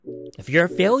If you're a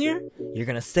failure, you're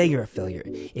going to say you're a failure.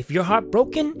 If you're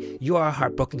heartbroken, you are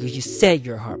heartbroken because you say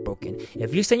you're heartbroken.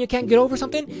 If you're saying you can't get over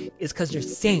something, it's because you're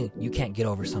saying you can't get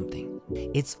over something.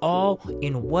 It's all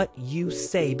in what you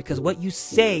say, because what you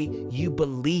say, you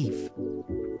believe.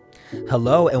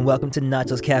 Hello and welcome to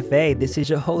Nacho's Cafe. This is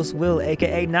your host, Will,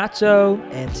 aka Nacho,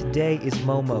 and today is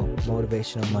Momo,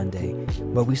 Motivational Monday,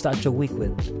 where we start your week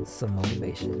with some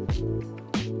motivation.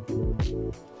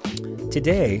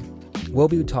 Today, we'll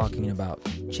be talking about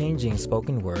changing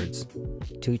spoken words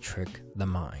to trick the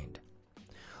mind.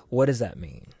 What does that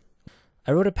mean?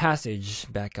 I wrote a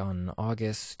passage back on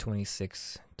August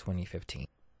 26, 2015,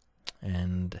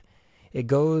 and it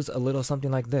goes a little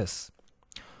something like this.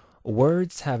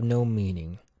 Words have no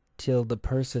meaning till the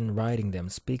person writing them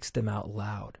speaks them out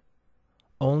loud.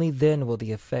 Only then will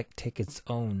the effect take its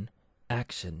own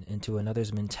action into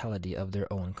another's mentality of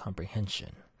their own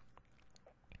comprehension.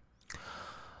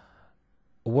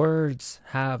 Words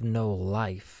have no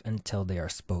life until they are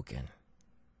spoken.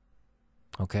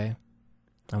 Okay?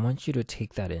 I want you to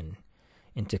take that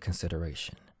into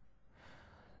consideration.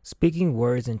 Speaking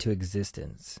words into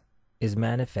existence is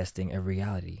manifesting a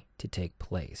reality to take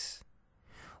place.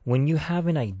 When you have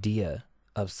an idea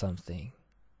of something,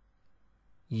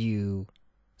 you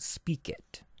speak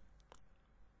it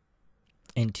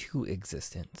into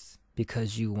existence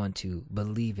because you want to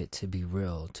believe it to be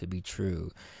real, to be true,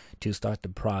 to start the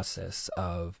process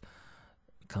of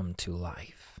come to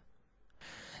life.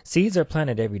 Seeds are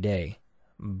planted every day,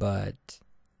 but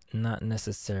not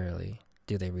necessarily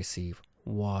do they receive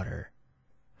water.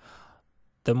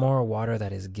 The more water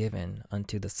that is given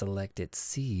unto the selected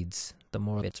seeds, the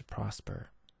more it to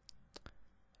prosper.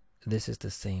 This is the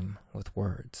same with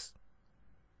words.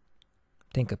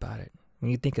 Think about it. When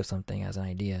you think of something as an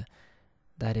idea,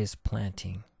 that is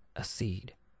planting a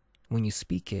seed. When you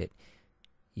speak it,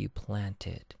 you plant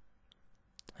it.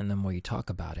 And the more you talk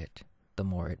about it, the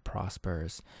more it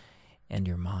prospers. And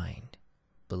your mind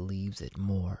believes it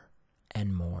more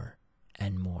and more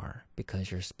and more because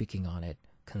you're speaking on it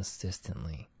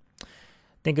consistently.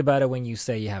 Think about it when you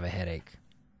say you have a headache.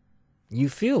 You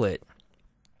feel it,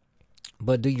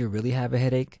 but do you really have a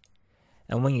headache?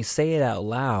 And when you say it out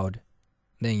loud,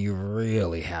 then you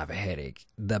really have a headache.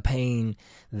 The pain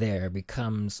there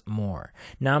becomes more.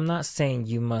 Now, I'm not saying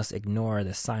you must ignore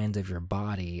the signs of your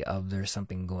body of there's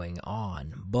something going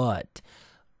on, but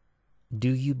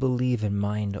do you believe in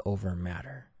mind over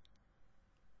matter?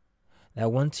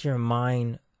 That once your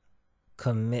mind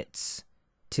commits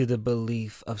to the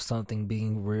belief of something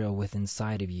being real within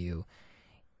inside of you,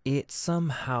 it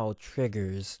somehow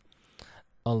triggers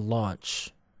a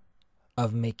launch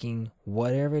of making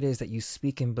whatever it is that you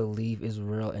speak and believe is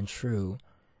real and true.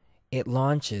 It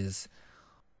launches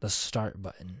the start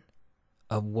button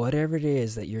of whatever it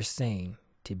is that you're saying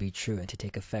to be true and to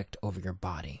take effect over your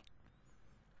body.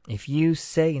 If you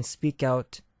say and speak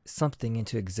out something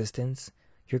into existence,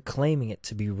 you're claiming it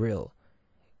to be real.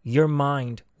 Your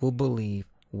mind will believe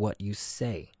what you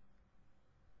say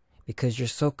because you're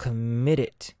so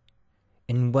committed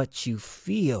in what you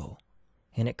feel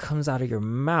and it comes out of your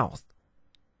mouth.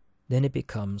 Then it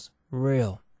becomes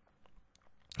real.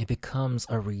 It becomes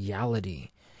a reality.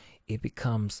 It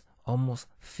becomes almost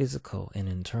physical and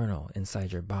internal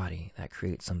inside your body that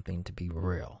creates something to be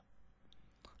real.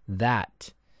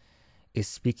 That is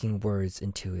speaking words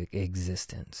into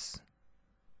existence.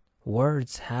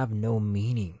 Words have no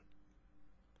meaning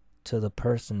till the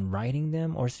person writing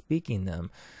them or speaking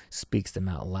them speaks them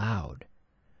out loud.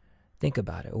 Think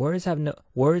about it. Words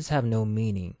have no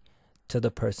meaning to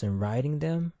the person writing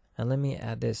them. And let me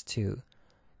add this too,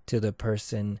 to the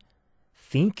person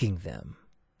thinking them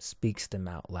speaks them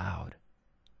out loud.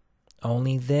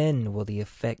 Only then will the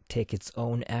effect take its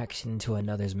own action to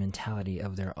another's mentality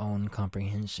of their own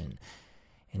comprehension.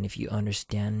 And if you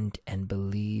understand and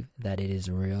believe that it is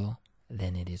real,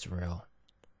 then it is real.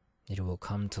 It will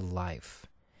come to life.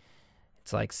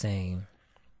 It's like saying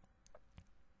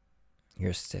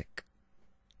you're sick.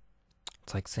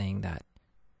 It's like saying that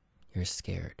you're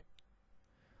scared.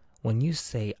 When you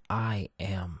say, I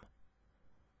am,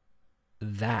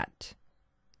 that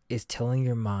is telling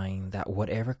your mind that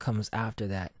whatever comes after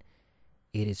that,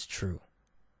 it is true.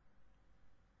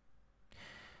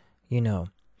 You know,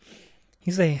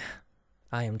 you say,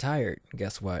 I am tired.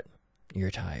 Guess what? You're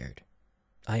tired.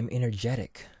 I am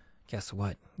energetic. Guess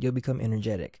what? You'll become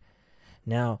energetic.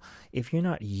 Now, if you're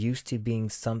not used to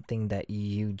being something that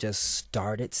you just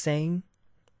started saying,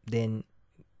 then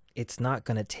it's not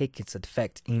going to take its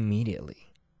effect immediately.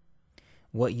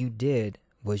 What you did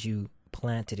was you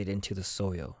planted it into the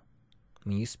soil.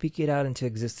 When you speak it out into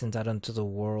existence, out into the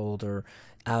world, or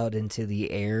out into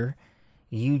the air,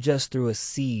 You just threw a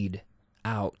seed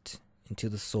out into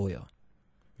the soil.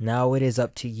 Now it is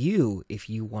up to you if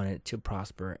you want it to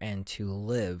prosper and to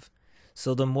live.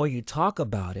 So the more you talk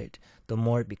about it, the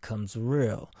more it becomes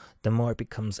real, the more it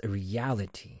becomes a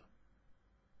reality.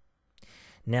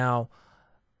 Now,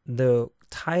 the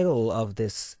title of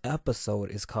this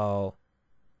episode is called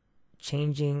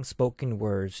Changing Spoken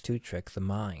Words to Trick the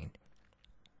Mind.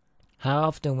 How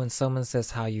often when someone says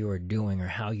how you are doing or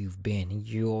how you've been,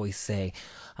 you always say,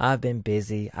 I've been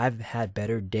busy, I've had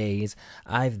better days,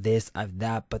 I've this, I've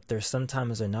that, but there's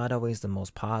sometimes they're not always the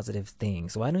most positive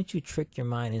things. Why don't you trick your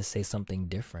mind and say something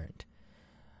different?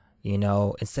 You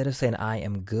know, instead of saying I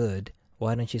am good,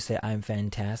 why don't you say I am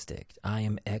fantastic, I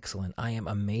am excellent, I am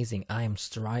amazing, I am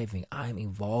striving, I am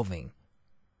evolving?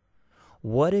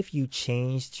 What if you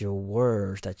changed your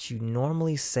words that you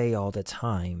normally say all the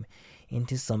time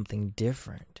into something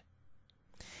different?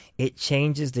 It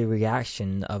changes the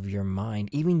reaction of your mind.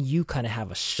 Even you kind of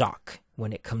have a shock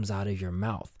when it comes out of your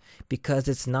mouth because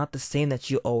it's not the same that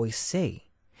you always say.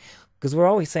 Because we're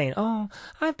always saying, oh,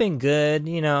 I've been good,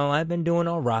 I've been doing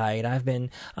all right. I've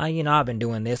been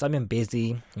doing this. I've been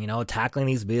busy, tackling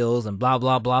these bills and blah,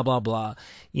 blah, blah, blah, blah.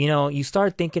 You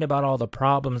start thinking about all the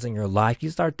problems in your life.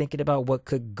 You start thinking about what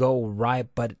could go right,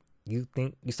 but you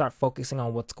start focusing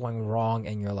on what's going wrong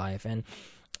in your life. And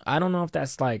I don't know if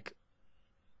that's like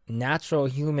natural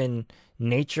human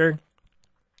nature,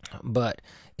 but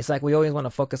it's like we always want to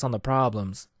focus on the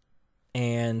problems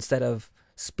and instead of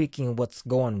speaking what's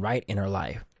going right in our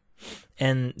life.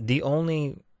 And the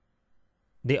only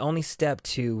step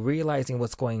to realizing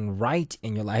what's going right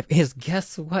in your life is,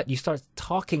 guess what? You start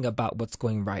talking about what's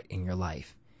going right in your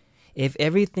life. If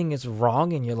everything is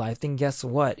wrong in your life, then guess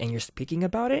what? And you're speaking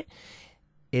about it,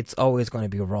 it's always going to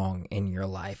be wrong in your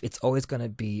life. It's always going to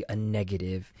be a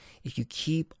negative. If you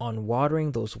keep on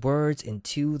watering those words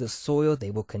into the soil, they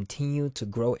will continue to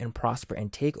grow and prosper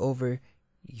and take over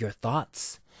your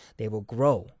thoughts. They will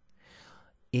grow.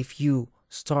 If you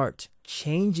start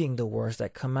changing the words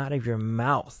that come out of your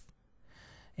mouth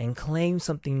and claim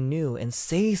something new and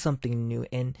say something new,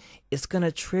 and it's going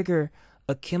to trigger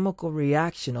a chemical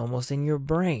reaction almost in your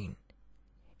brain.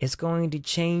 It's going to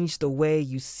change the way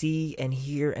you see and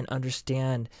hear and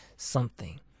understand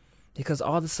something. Because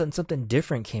all of a sudden something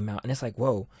different came out and it's like,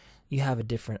 whoa, you have a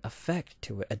different effect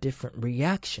to it, a different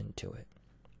reaction to it.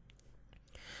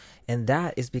 And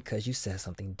that is because you said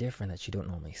something different that you don't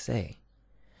normally say.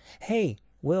 Hey,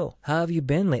 Will, how have you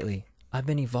been lately? I've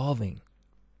been evolving.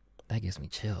 That gives me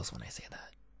chills when I say that.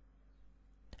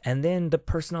 And then the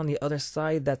person on the other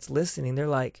side that's listening, they're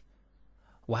like,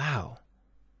 wow,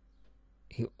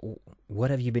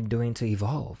 what have you been doing to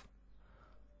evolve?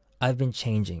 I've been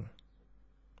changing.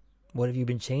 What have you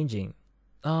been changing?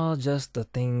 Oh, just the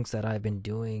things that I've been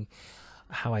doing,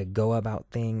 how I go about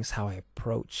things, how I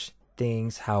approach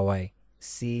things, how I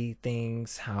see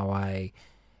things, how I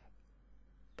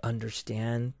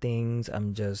understand things.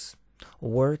 I'm just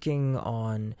working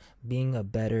on being a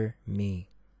better me.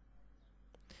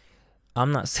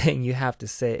 I'm not saying you have to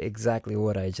say exactly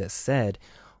what I just said,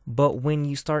 but when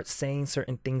you start saying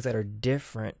certain things that are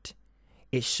different,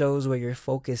 it shows where your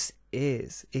focus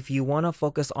is. If you want to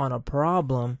focus on a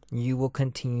problem, you will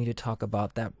continue to talk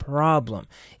about that problem.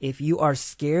 If you are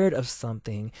scared of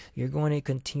something, you're going to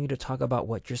continue to talk about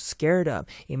what you're scared of.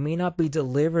 It may not be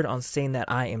delivered on saying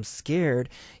that I am scared.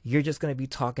 You're just going to be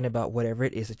talking about whatever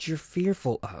it is that you're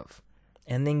fearful of.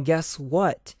 And then guess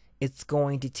what? It's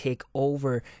going to take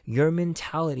over your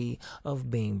mentality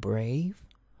of being brave,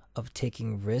 of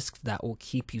taking risks that will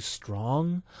keep you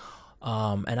strong.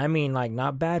 And I mean like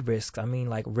not bad risks. I mean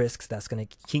like risks that's going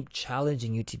to keep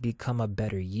challenging you to become a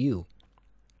better you.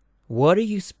 What are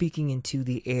you speaking into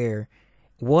the air?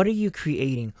 What are you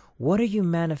creating? What are you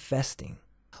manifesting?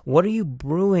 What are you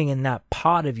brewing in that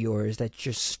pot of yours that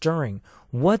you're stirring?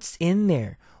 What's in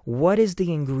there? What is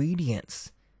the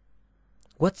ingredients?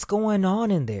 What's going on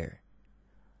in there?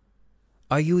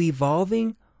 Are you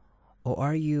evolving or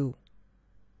are you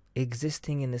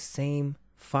existing in the same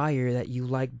fire that you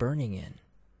like burning in?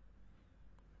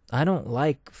 I don't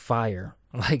like fire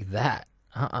like that.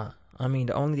 I mean,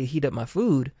 only to heat up my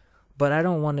food, but I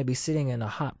don't want to be sitting in a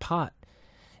hot pot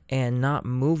and not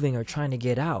moving or trying to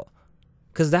get out.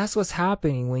 Because that's what's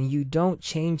happening when you don't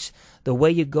change the way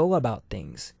you go about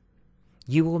things.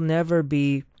 You will never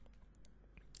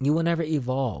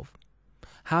evolve.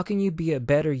 How can you be a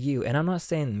better you? And I'm not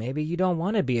saying maybe you don't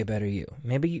want to be a better you.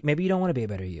 Maybe you don't want to be a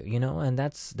better you, and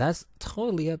that's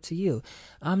totally up to you.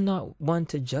 I'm not one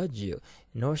to judge you,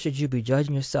 nor should you be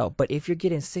judging yourself. But if you're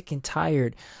getting sick and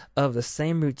tired of the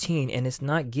same routine and it's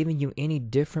not giving you any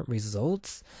different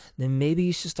results, then maybe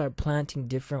you should start planting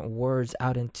different words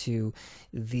out into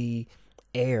the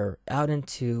air, out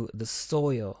into the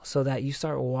soil, so that you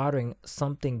start watering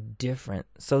something different,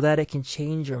 so that it can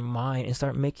change your mind and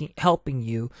start helping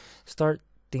you start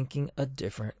thinking a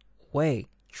different way.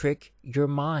 Trick your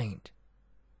mind.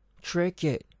 Trick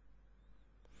it.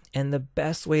 And the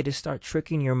best way to start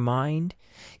tricking your mind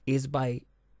is by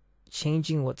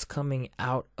changing what's coming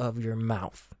out of your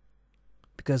mouth.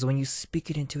 Because when you speak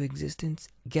it into existence,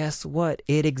 guess what?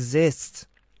 It exists.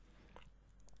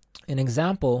 An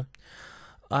example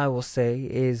I will say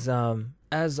is,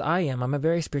 as I'm a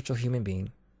very spiritual human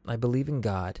being. I believe in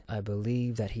God. I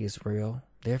believe that He is real.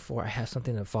 Therefore, I have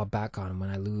something to fall back on when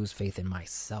I lose faith in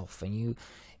myself. And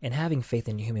having faith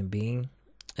in a human being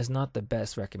is not the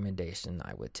best recommendation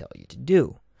I would tell you to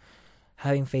do.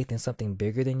 Having faith in something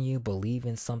bigger than you, believe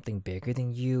in something bigger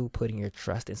than you, putting your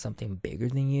trust in something bigger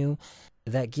than you,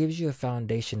 that gives you a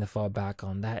foundation to fall back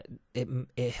on. That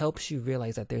it helps you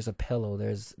realize that there's a pillow,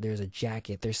 there's a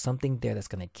jacket, there's something there that's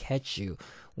going to catch you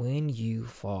when you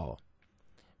fall.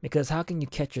 Because how can you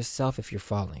catch yourself if you're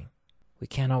falling? We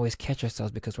can't always catch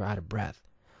ourselves because we're out of breath.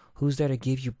 Who's there to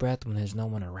give you breath when there's no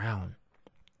one around?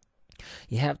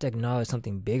 You have to acknowledge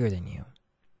something bigger than you.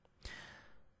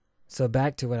 So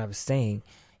back to what I was saying,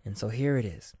 and so here it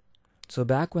is. So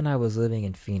back when I was living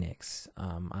in Phoenix,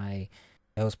 I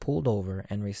was pulled over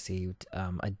and received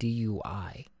a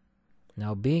DUI.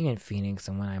 Now, being in Phoenix,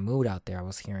 and when I moved out there, I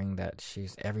was hearing that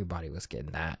everybody was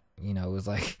getting that. It was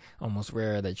like almost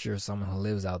rare that you're someone who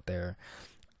lives out there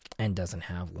and doesn't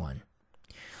have one.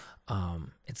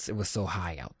 It was so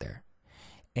high out there.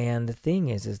 And the thing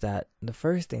is that the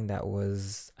first thing that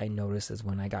I noticed is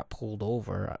when I got pulled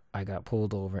over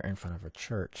in front of a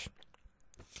church.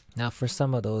 Now, for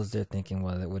some of those, they're thinking,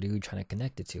 well, what are you trying to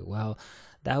connect it to? Well,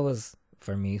 that was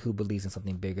for me, who believes in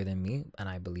something bigger than me, and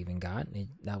I believe in God.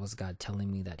 That was God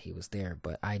telling me that He was there,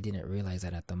 but I didn't realize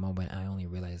that at the moment. I only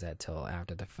realized that till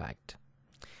after the fact.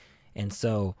 And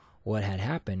so what had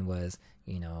happened was,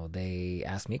 they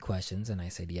asked me questions, and I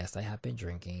said, yes, I have been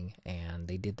drinking, and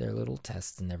they did their little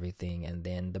tests and everything, and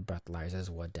then the breathalyzer is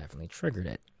what definitely triggered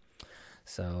it.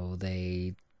 So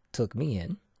they took me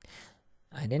in.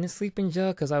 I didn't sleep in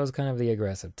jail because I was kind of the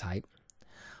aggressive type,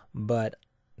 but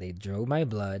they drew my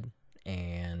blood,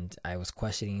 and I was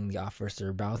questioning the officer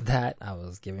about that. I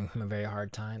was giving him a very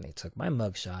hard time. They took my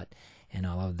mugshot and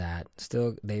all of that.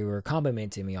 Still, they were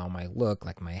complimenting me on my look,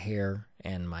 like my hair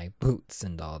and my boots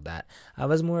and all of that. I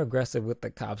was more aggressive with the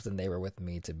cops than they were with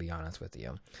me, to be honest with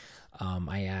you.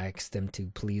 I asked them to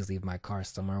please leave my car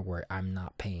somewhere where I'm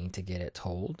not paying to get it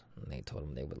towed. And they told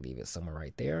them they would leave it somewhere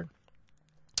right there.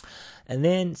 And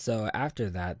then, so after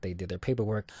that, they did their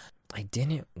paperwork. I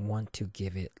didn't want to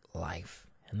give it life.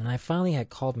 And then I finally had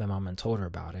called my mom and told her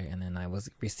about it. And then I was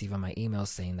receiving my email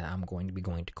saying that I'm going to be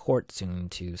going to court soon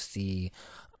to see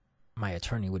my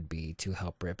attorney would be to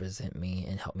help represent me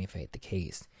and help me fight the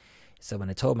case. So when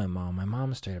I told my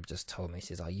mom straight up just told me,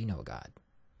 she's like, you know God.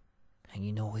 And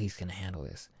you know He's going to handle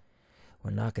this.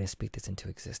 We're not going to speak this into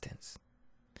existence.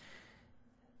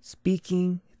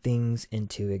 Speaking things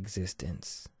into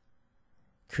existence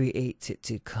creates it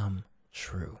to come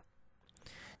true.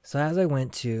 So as I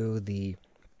went to the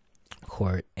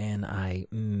court and I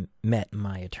met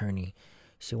my attorney,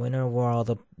 she went over all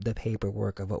the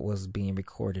paperwork of what was being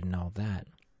recorded and all that.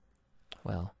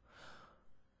 Well,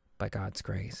 by God's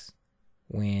grace,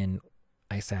 when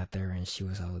I sat there and she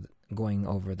was going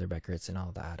over the records and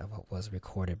all that of what was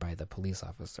recorded by the police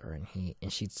officer,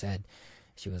 and she said,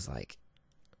 she was like,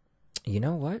 you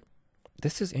know what?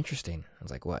 This is interesting. I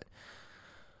was like, what?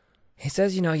 He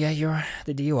says, yeah, you're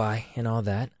the DUI and all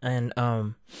that. And,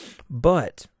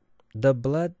 but the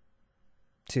blood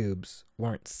tubes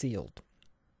weren't sealed.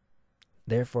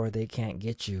 Therefore, they can't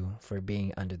get you for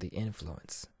being under the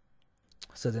influence.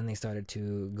 So then they started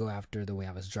to go after the way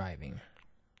I was driving.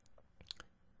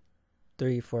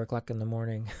 3-4 o'clock in the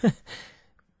morning.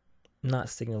 Not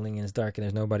signaling and it's dark and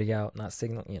there's nobody out. Not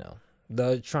signaling,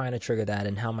 They're trying to trigger that,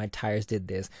 and how my tires did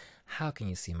this. How can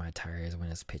you see my tires when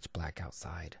it's pitch black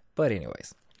outside? But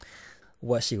anyways,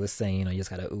 what she was saying, you just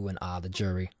gotta ooh and ah, the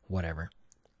jury, whatever.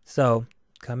 So,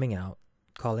 coming out,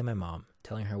 calling my mom,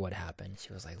 telling her what happened.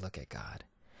 She was like, look at God.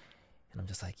 And I'm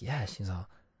just like, yeah. She's all,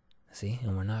 see,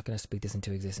 and we're not gonna speak this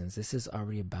into existence. This is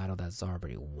already a battle that's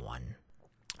already won.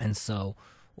 And so,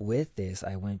 with this,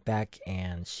 I went back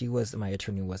and my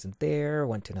attorney wasn't there,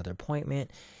 went to another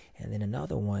appointment, and then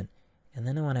another one. And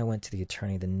then when I went to the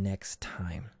attorney the next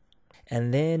time,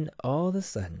 and then all of a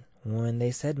sudden, when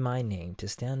they said my name to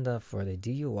stand up for the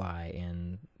DUI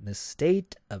in the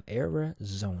state of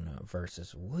Arizona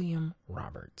versus William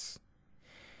Roberts,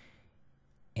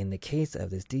 in the case of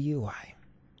this DUI,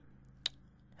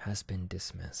 has been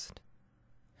dismissed.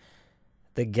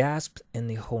 The gasp in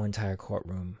the whole entire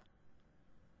courtroom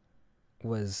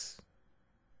was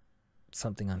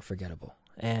something unforgettable.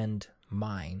 And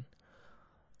mine,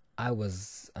 I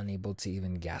was unable to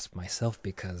even gasp myself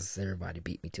because everybody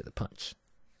beat me to the punch.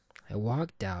 I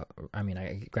walked out. I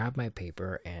grabbed my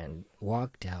paper and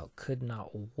walked out. Could not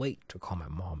wait to call my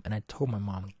mom. And I told my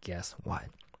mom, guess what?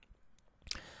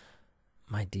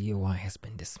 My DUI has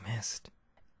been dismissed.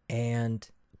 And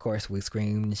of course, we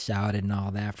screamed and shouted and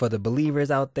all that. For the believers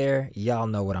out there, y'all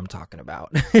know what I'm talking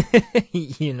about.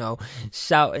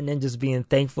 Shouting and just being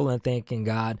thankful and thanking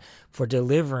God for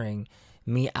delivering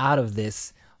me out of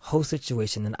this whole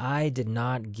situation. And I did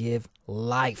not give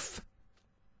life.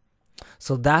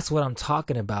 So that's what I'm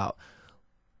talking about.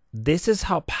 This is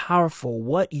how powerful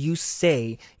what you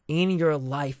say in your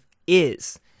life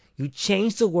is. You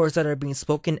change the words that are being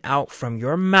spoken out from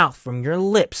your mouth, from your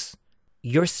lips.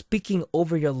 You're speaking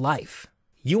over your life.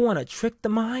 You want to trick the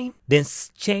mind? Then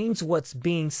change what's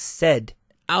being said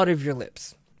out of your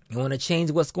lips. You want to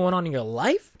change what's going on in your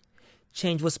life?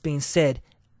 Change what's being said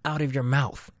out of your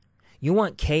mouth. You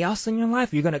want chaos in your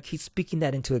life? You're going to keep speaking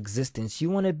that into existence. You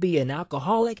want to be an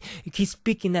alcoholic? You keep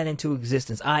speaking that into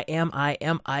existence. I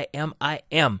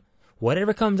am.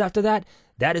 Whatever comes after that,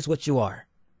 that is what you are.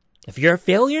 If you're a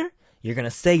failure, you're going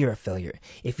to say you're a failure.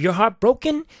 If you're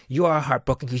heartbroken, you are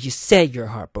heartbroken because you say you're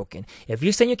heartbroken. If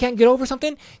you're saying you can't get over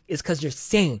something, it's because you're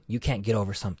saying you can't get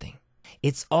over something.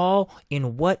 It's all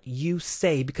in what you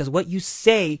say, because what you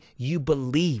say, you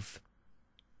believe.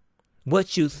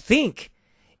 What you think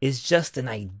is just an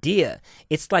idea.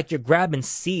 It's like you're grabbing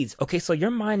seeds. Okay, so your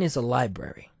mind is a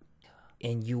library,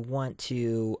 and you want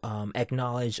to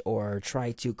acknowledge or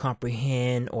try to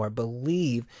comprehend or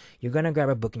believe. You're going to grab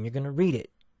a book and you're going to read it.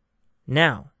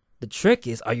 Now, the trick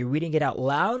is, are you reading it out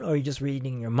loud or are you just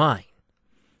reading in your mind?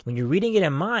 When you're reading it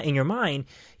in your mind,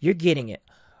 you're getting it.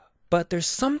 But there's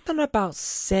something about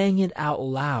saying it out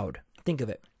loud. Think of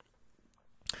it.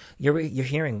 You're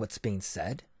hearing what's being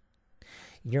said.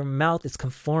 Your mouth is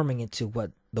conforming into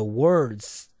what the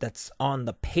words that's on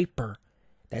the paper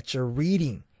that you're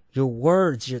reading. Your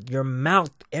words, your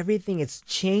mouth, everything is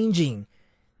changing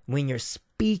when you're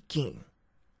speaking.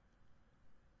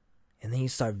 And then you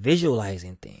start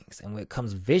visualizing things. And when it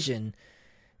comes vision,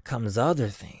 comes other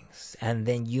things. And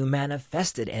then you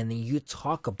manifest it and then you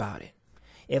talk about it.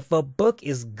 If a book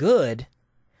is good,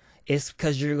 it's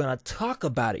because you're going to talk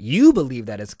about it. You believe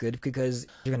that it's good because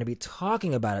you're going to be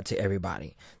talking about it to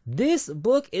everybody. This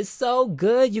book is so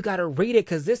good, you got to read it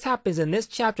because this happens in this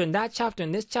chapter and that chapter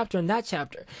and this chapter and that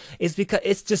chapter. It's because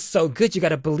it's just so good. You got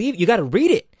to believe, you got to read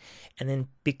it. And then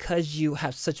because you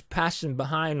have such passion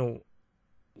behind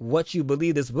what you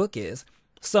believe this book is,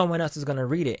 someone else is going to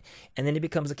read it. And then it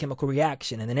becomes a chemical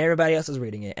reaction. And then everybody else is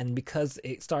reading it. And because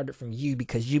it started from you,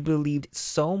 because you believed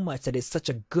so much that it's such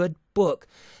a good book,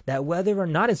 that whether or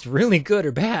not it's really good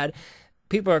or bad,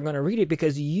 people are going to read it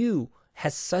because you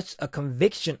had such a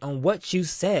conviction on what you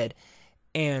said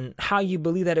and how you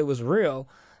believe that it was real.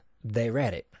 They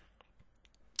read it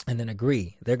and then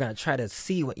agree. They're going to try to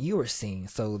see what you were seeing,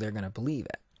 so they're going to believe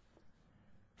it.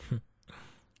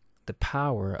 The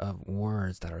power of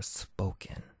words that are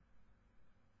spoken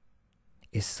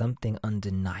is something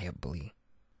undeniably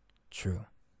true.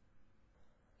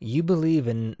 You believe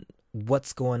in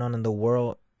what's going on in the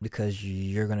world because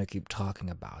you're going to keep talking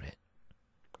about it.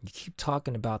 You keep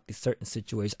talking about these certain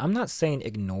situations. I'm not saying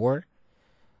ignore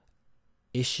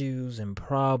issues and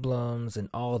problems and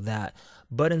all that,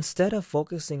 but instead of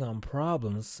focusing on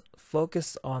problems,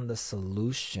 focus on the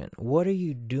solution. What are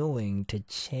you doing to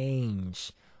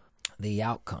change the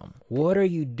outcome? What are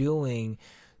you doing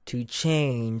to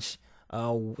change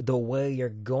the way you're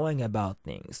going about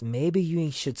things? Maybe you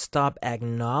should stop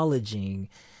acknowledging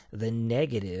the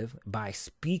negative by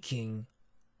speaking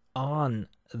on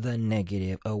the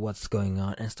negative of what's going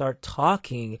on and start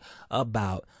talking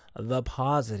about the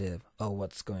positive of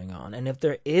what's going on. And if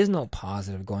there is no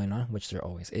positive going on, which there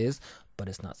always is, but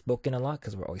it's not spoken a lot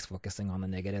because we're always focusing on the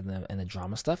negative and the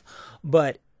drama stuff,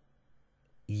 but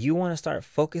you want to start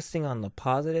focusing on the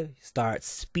positive, start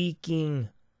speaking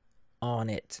on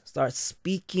it. Start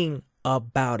speaking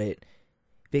about it.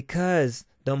 Because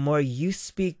the more you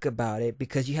speak about it,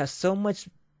 because you have so much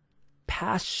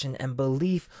passion and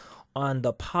belief on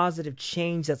the positive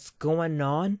change that's going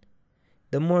on,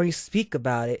 the more you speak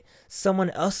about it, someone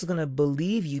else is going to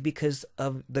believe you because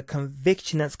of the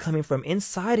conviction that's coming from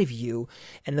inside of you,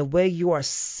 and the way you are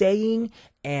saying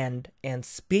and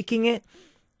speaking it.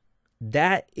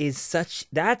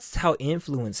 That's how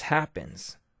influence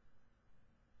happens.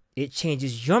 It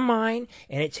changes your mind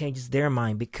and it changes their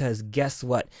mind, because guess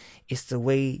what? It's the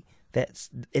way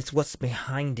it's what's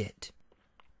behind it,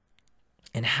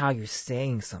 and how you're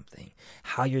saying something,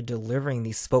 how you're delivering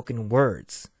these spoken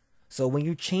words. So when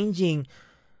you're changing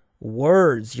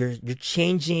words, you're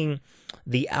changing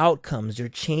the outcomes, you're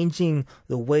changing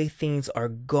the way things are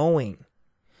going.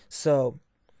 So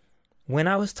when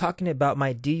I was talking about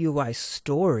my DUI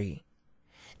story,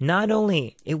 not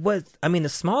only the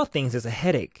small things is a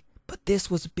headache, but this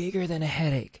was bigger than a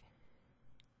headache.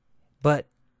 But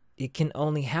it can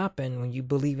only happen when you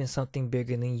believe in something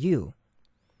bigger than you.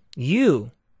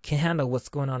 You can handle what's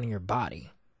going on in your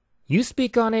body. You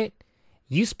speak on it.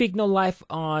 You speak no life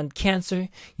on cancer.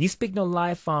 You speak no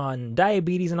life on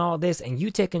diabetes and all this, and you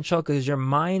take control, because your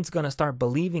mind's going to start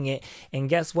believing it. And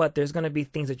guess what? There's going to be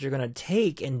things that you're going to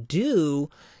take and do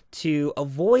to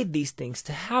avoid these things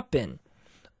to happen.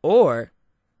 Or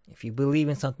if you believe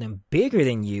in something bigger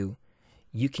than you,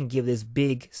 you can give this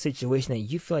big situation that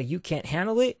you feel like you can't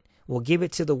handle it. Well, give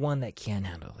it to the one that can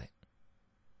handle it.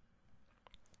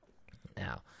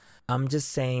 Now, I'm just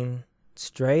saying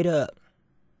straight up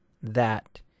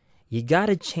that you got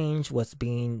to change what's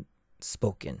being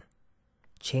spoken.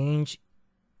 Change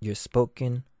your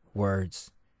spoken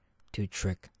words to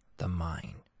trick the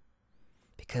mind.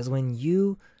 Because when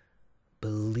you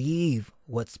believe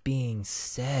what's being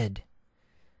said,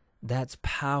 that's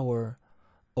power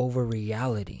over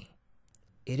reality.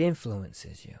 It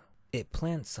influences you. It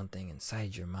plants something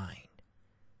inside your mind.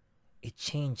 It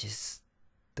changes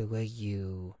the way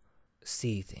you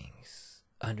see things,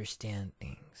 understand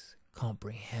things,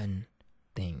 comprehend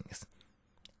things,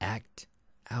 act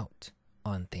out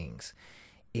on things.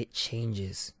 It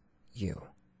changes you.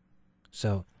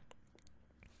 So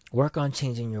work on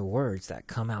changing your words that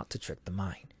come out to trick the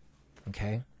mind.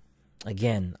 Okay?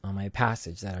 Again, on my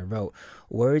passage that I wrote,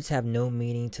 words have no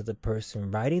meaning to the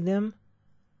person writing them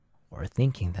or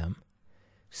thinking them,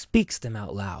 speaks them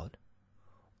out loud.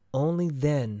 Only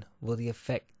then will the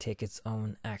effect take its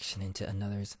own action into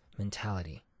another's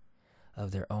mentality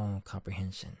of their own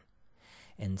comprehension.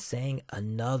 And saying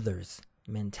another's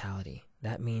mentality,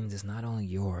 that means it's not only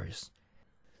yours.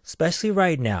 Especially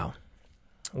right now,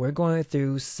 we're going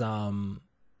through some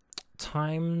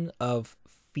time of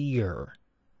fear.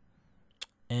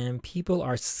 And people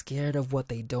are scared of what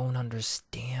they don't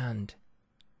understand.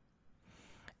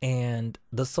 And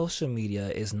the social media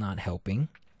is not helping.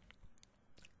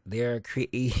 They're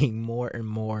creating more and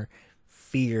more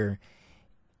fear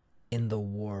in the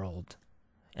world.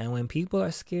 And when people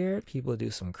are scared, people do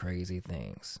some crazy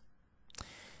things.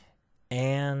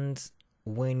 And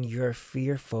when you're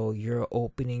fearful, you're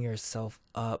opening yourself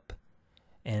up.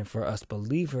 And for us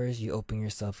believers, you open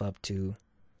yourself up to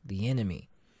the enemy.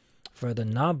 For the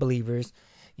non-believers,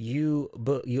 you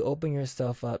open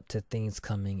yourself up to things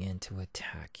coming in to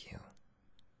attack you.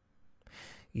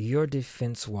 Your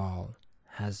defense wall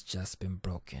has just been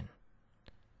broken.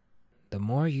 The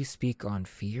more you speak on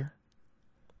fear,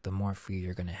 the more fear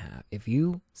you're going to have. If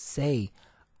you say,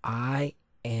 I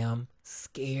am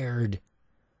scared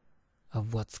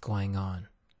of what's going on,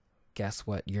 guess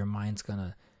what? Your mind's going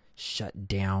to shut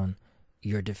down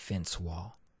your defense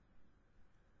wall.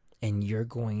 And you're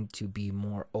going to be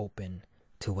more open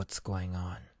to what's going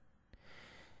on.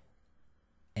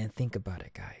 And think about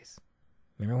it, guys.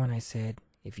 Remember when I said,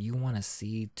 if you want a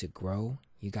seed to grow,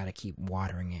 you got to keep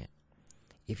watering it.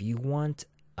 If you want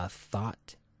a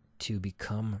thought to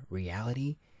become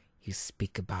reality, you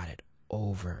speak about it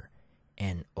over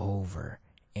and over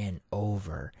and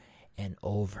over and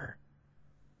over.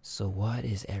 So what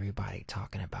is everybody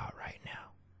talking about right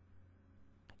now?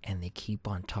 And they keep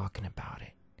on talking about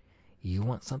it. You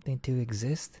want something to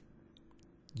exist?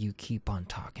 You keep on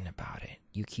talking about it.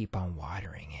 You keep on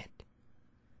watering it.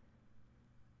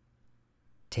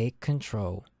 Take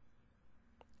control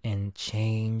and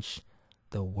change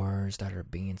the words that are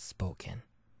being spoken.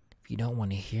 If you don't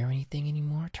want to hear anything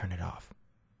anymore, turn it off.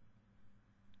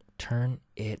 Turn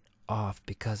it off,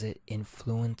 because it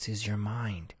influences your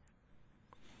mind.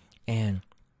 And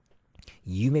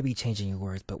you may be changing your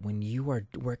words, but when you are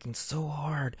working so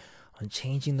hard on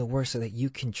changing the words so that you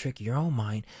can trick your own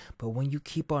mind, but when you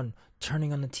keep on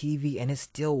turning on the TV and it's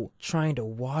still trying to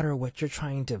water what you're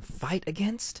trying to fight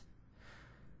against,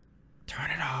 turn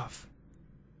it off.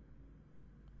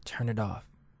 Turn it off.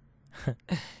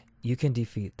 You can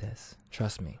defeat this.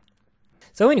 Trust me.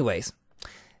 So anyways,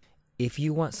 if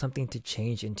you want something to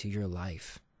change into your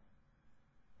life,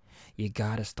 you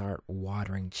gotta start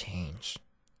watering change.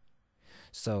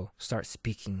 So start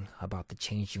speaking about the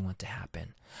change you want to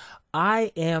happen.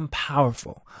 I am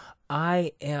powerful.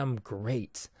 I am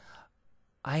great.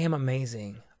 I am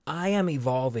amazing. I am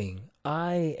evolving.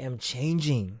 I am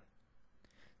changing.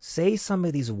 Say some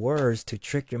of these words to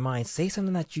trick your mind. Say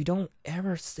something that you don't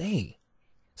ever say.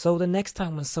 So the next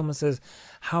time when someone says,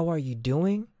 "How are you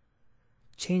doing?"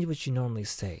 change what you normally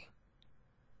say.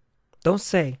 Don't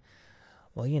say,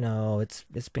 "Well,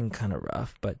 it's been kind of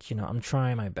rough, but I'm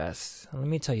trying my best." And let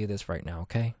me tell you this right now,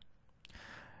 okay?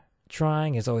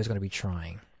 Trying is always going to be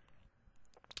trying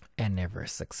and never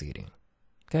succeeding.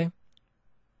 Okay?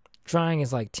 Trying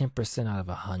is like 10% out of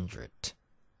 100.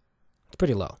 It's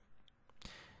pretty low.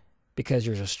 Because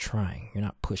you're just trying, you're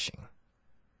not pushing.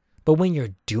 But when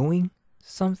you're doing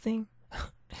something,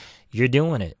 you're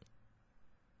doing it.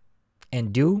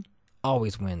 And do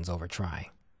always wins over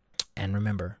try. And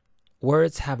remember,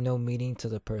 words have no meaning to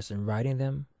the person writing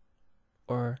them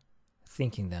or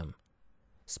thinking them,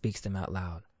 speaks them out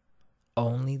loud.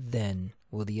 Only then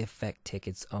will the effect take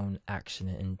its own action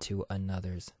into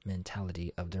another's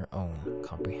mentality of their own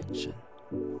comprehension.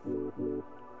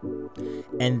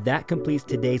 And that completes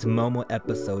today's Momo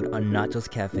episode on Nachos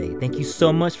Cafe. Thank you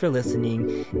so much for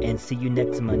listening, and see you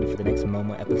next Monday for the next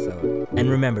Momo episode. And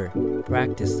remember,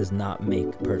 practice does not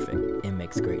make perfect, it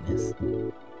makes greatness.